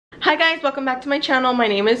Hi guys, welcome back to my channel. My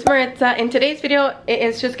name is Maritza. In today's video, it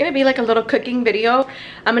is just gonna be like a little cooking video.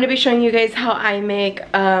 I'm gonna be showing you guys how I make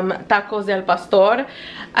tacos del pastor.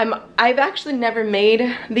 I've actually never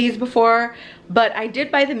made these before, but I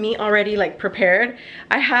did buy the meat already like prepared.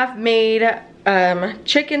 I have made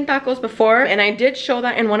chicken tacos before, and I did show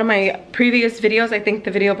that in one of my previous videos. I think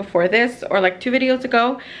the video before this, or like 2 videos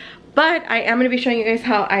ago. But I am going to be showing you guys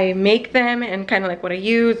how I make them and kind of like what I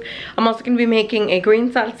use. I'm also going to be making a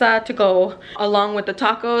green salsa to go along with the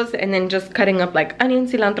tacos, and then just cutting up like onion,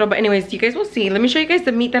 cilantro. But anyways, you guys will see. Let me show you guys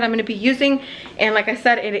the meat that I'm going to be using. And like I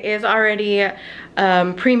said, it is already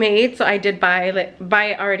pre-made, so I did buy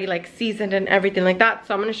it already like seasoned and everything like that.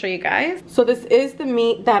 So I'm going to show you guys. So this is the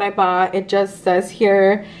meat that I bought. It just says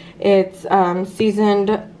here it's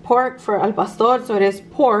seasoned pork for al pastor, so it is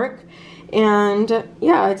pork. And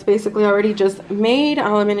yeah, it's basically already just made.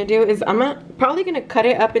 All I'm gonna do is probably gonna cut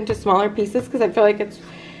it up into smaller pieces because I feel like it's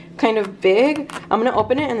kind of big. I'm gonna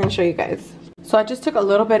open it and then show you guys. So I just took a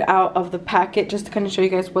little bit out of the packet just to kind of show you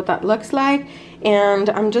guys what that looks like. And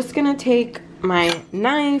I'm just gonna take my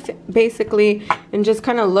knife basically and just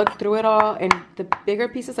kind of look through it all, and the bigger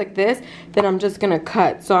pieces like this, then I'm just gonna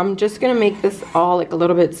cut. So I'm just gonna make this all like a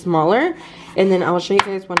little bit smaller, and then I'll show you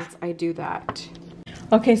guys once I do that.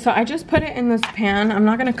 Okay, so I just put it in this pan. I'm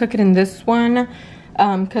not gonna cook it in this one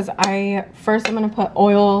because I'm gonna put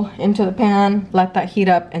oil into the pan, let that heat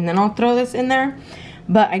up, and then I'll throw this in there.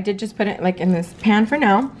 But I did just put it like in this pan for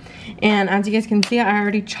now. And as you guys can see, I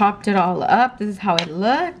already chopped it all up. This is how it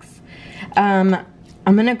looks. I'm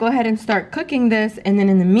gonna go ahead and start cooking this, and then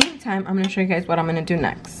in the meantime, I'm gonna show you guys what I'm gonna do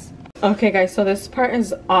next. Okay guys, so this part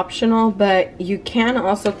is optional, but you can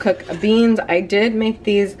also cook beans. I did make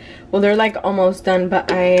these, well, they're like almost done,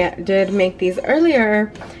 but I did make these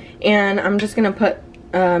earlier, and I'm just gonna put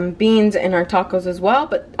beans in our tacos as well,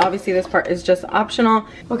 but obviously this part is just optional.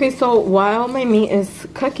 Okay, so while my meat is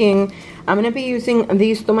cooking, I'm gonna be using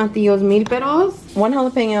these tomatillos mil peros, 1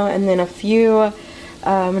 jalapeno, and then a few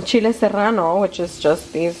chile serrano, which is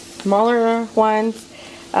just these smaller ones,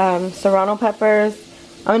 serrano peppers.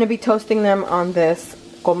 I'm going to be toasting them on this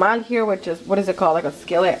comal here, which is, what is it called, like a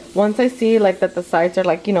skillet. Once I see like that the sides are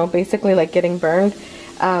like, you know, basically like getting burned,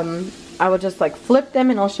 I will just like flip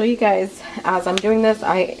them, and I'll show you guys as I'm doing this.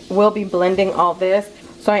 I will be blending all this.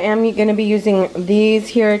 So I am going to be using these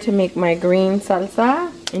here to make my green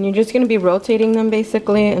salsa, and you're just going to be rotating them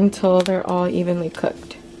basically until they're all evenly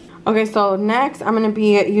cooked. Okay, so next I'm going to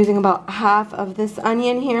be using about half of this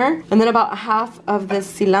onion here, and then about half of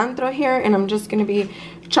this cilantro here, and I'm just going to be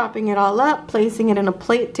chopping it all up, placing it in a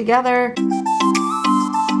plate together.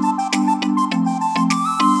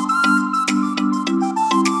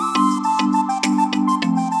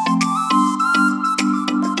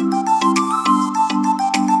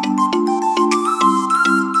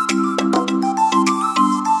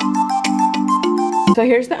 So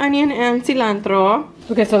here's the onion and cilantro.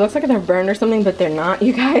 Okay, so it looks like they're burned or something, but they're not,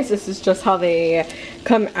 you guys. This is just how they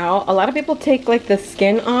come out. A lot of people take like the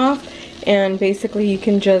skin off, and basically you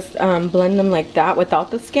can just blend them like that without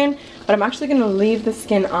the skin. But I'm actually gonna leave the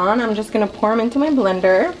skin on. I'm just gonna pour them into my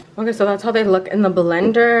blender. Okay, so that's how they look in the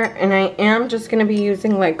blender. And I am just gonna be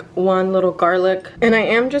using like 1 little garlic. And I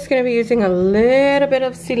am just gonna be using a little bit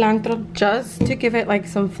of cilantro just to give it like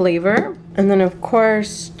some flavor. And then of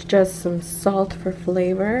course, just some salt for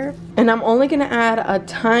flavor. And I'm only gonna add a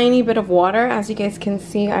tiny bit of water. As you guys can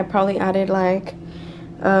see, I probably added like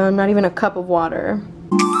not even a cup of water.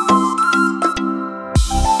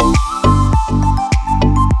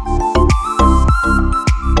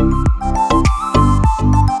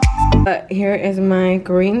 But here is my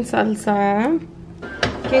green salsa.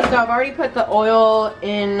 Okay, so I've already put the oil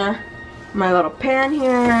in my little pan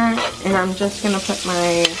here, and I'm just gonna put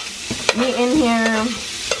my meat in here,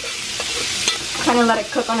 kind of let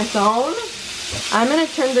it cook on its own. I'm gonna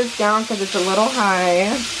turn this down because it's a little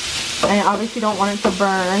high. I obviously don't want it to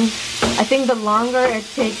burn. I think the longer it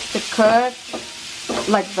takes to cook,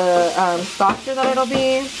 like the softer that it'll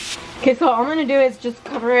be. Okay, so all I'm gonna do is just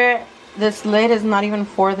cover it. This lid is not even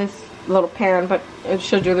for this little pan, but it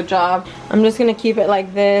should do the job. I'm just gonna keep it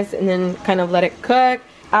like this and then kind of let it cook.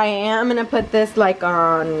 I am gonna put this like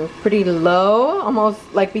on pretty low, almost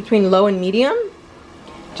like between low and medium.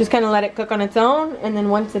 Just kind of let it cook on its own, and then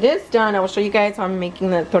once it is done, I will show you guys how I'm making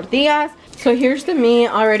the tortillas. So here's the meat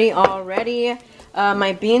already all ready.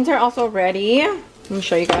 My beans are also ready. Let me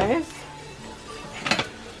show you guys.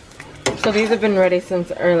 So these have been ready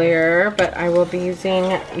since earlier, but I will be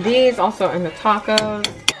using these also in the tacos.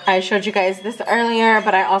 I showed you guys this earlier,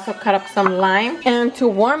 but I also cut up some lime. And to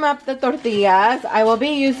warm up the tortillas, I will be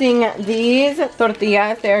using these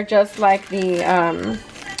tortillas. They're just like the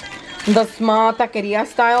the small taqueria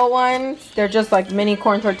style ones. They're just like mini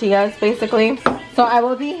corn tortillas basically. So I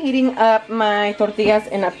will be heating up my tortillas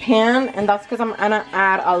in a pan, and that's because I'm gonna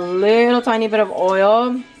add a little tiny bit of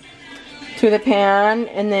oil to the pan,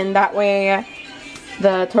 and then that way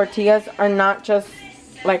the tortillas are not just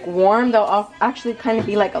like warm, they'll actually kind of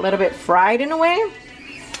be like a little bit fried in a way.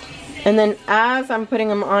 And then as I'm putting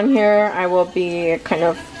them on here, I will be kind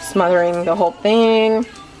of smothering the whole thing.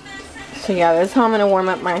 So yeah, this is how I'm gonna warm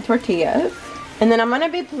up my tortillas. And then I'm gonna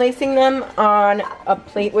be placing them on a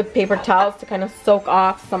plate with paper towels to kind of soak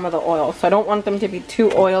off some of the oil. So I don't want them to be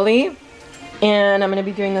too oily. And I'm gonna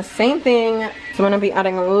be doing the same thing. So I'm gonna be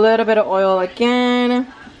adding a little bit of oil again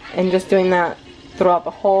and just doing that throughout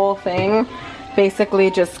the whole thing. Basically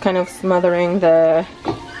just kind of smothering the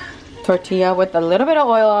tortilla with a little bit of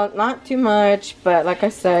oil, not too much, but like I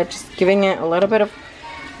said, just giving it a little bit of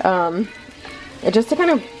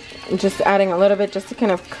just adding a little bit just to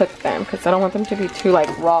kind of cook them, because I don't want them to be too like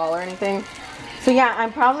raw or anything. So yeah,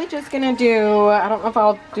 I'm probably just gonna do, I don't know if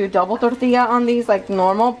I'll do double tortilla on these like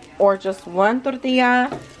normal or just one tortilla.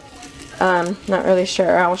 Not really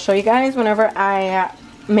sure. I will show you guys whenever I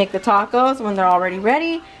make the tacos. When they're already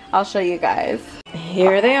ready, I'll show you guys.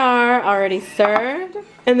 Here they are, already served.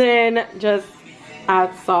 And then just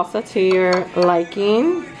add salsa to your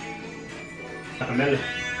liking.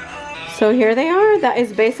 So here they are. That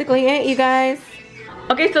is basically it, you guys.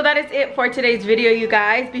 Okay, so that is it for today's video, you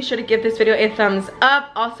guys. Be sure to give this video a thumbs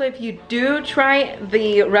up. Also, if you do try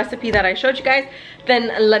the recipe that I showed you guys,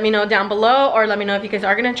 then let me know down below, or let me know if you guys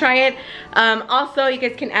are gonna try it. Also, you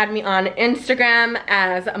guys can add me on Instagram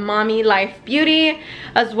as Mommy Life Beauty,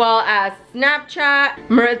 as well as Snapchat,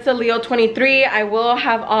 Maritza Leo 23. I will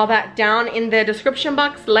have all that down in the description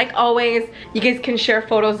box. Like always, you guys can share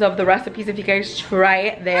photos of the recipes if you guys try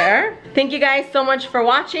it there. Thank you guys so much for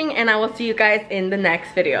watching, and I will see you guys in the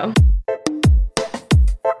next video.